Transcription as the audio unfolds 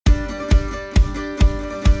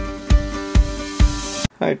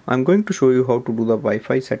Hi, I'm going to show you how to do the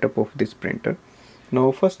Wi-Fi setup of this printer.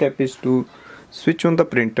 Now first step is to switch on the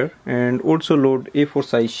printer and also load A4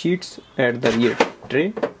 size sheets at the rear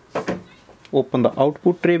tray. Open the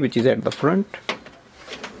output tray which is at the front.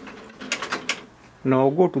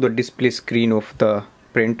 Now go to the display screen of the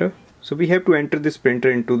printer. So we have to enter this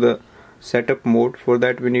printer into the setup mode. For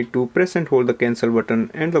that we need to press and hold the cancel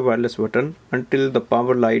button and the wireless button until the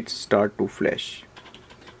power lights start to flash.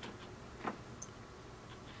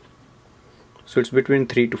 So it's between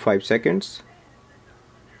 3 to 5 seconds.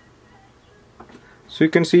 So you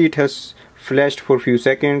can see it has flashed for a few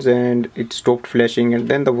seconds and it stopped flashing, and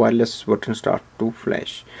then the wireless button starts to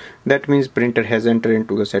flash. That means printer has entered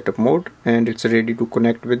into the setup mode and it's ready to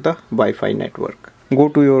connect with the Wi-Fi network. Go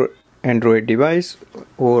to your Android device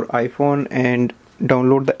or iPhone and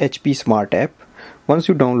download the HP Smart app. Once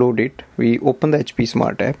you download it, we open the HP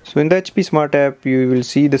Smart app. So in the HP Smart app, you will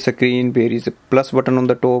see the screen where is a plus button on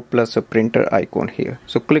the top plus a printer icon here.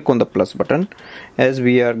 So click on the plus button as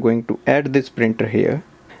we are going to add this printer here.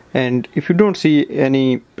 And if you don't see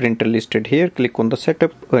any printer listed here, click on the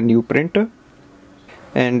setup a new printer.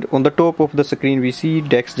 And on the top of the screen we see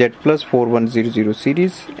DeskJet Plus 4100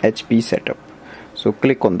 series HP setup. So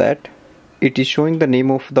click on that. It is showing the name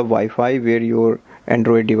of the Wi-Fi where your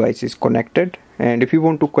Android device is connected, and if you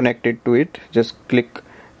want to connect it to it, just click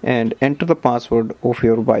and enter the password of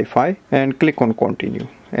your Wi-Fi and click on continue,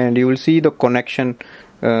 and you will see the connection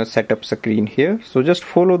setup screen here. So just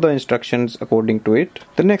follow the instructions according to it.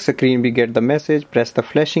 The next screen we get the message, press the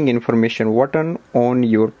flashing information button on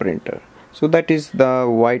your printer. So that is the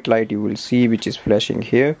white light you will see which is flashing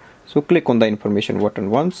here. So click on the information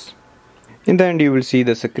button once. In the end you will see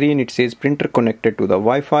the screen, it says printer connected to the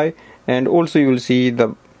Wi-Fi, and also you will see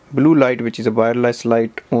the blue light which is a wireless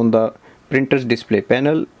light on the printer's display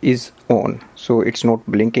panel is on, so it's not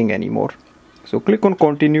blinking anymore. So click on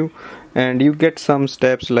continue and you get some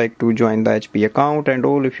steps like to join the HP account and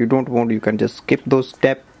all. If you don't want, you can just skip those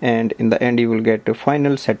steps, and in the end you will get a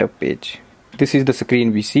final setup page. This is the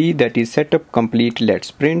screen we see, that is setup complete, let's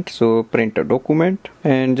print. So print a document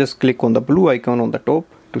and just click on the blue icon on the top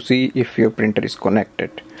to see if your printer is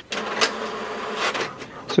connected.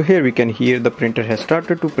 So here we can hear the printer has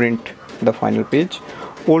started to print the final page.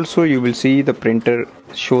 Also you will see the printer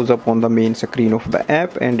shows up on the main screen of the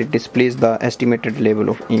app and it displays the estimated level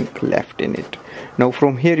of ink left in it. Now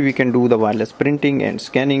from here we can do the wireless printing and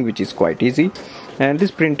scanning, which is quite easy. And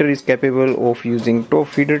this printer is capable of using top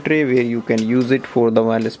feeder tray where you can use it for the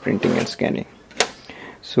wireless printing and scanning.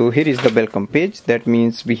 So here is the welcome page. That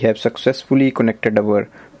means we have successfully connected our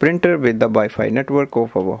printer with the Wi-Fi network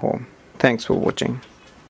of our home. Thanks for watching.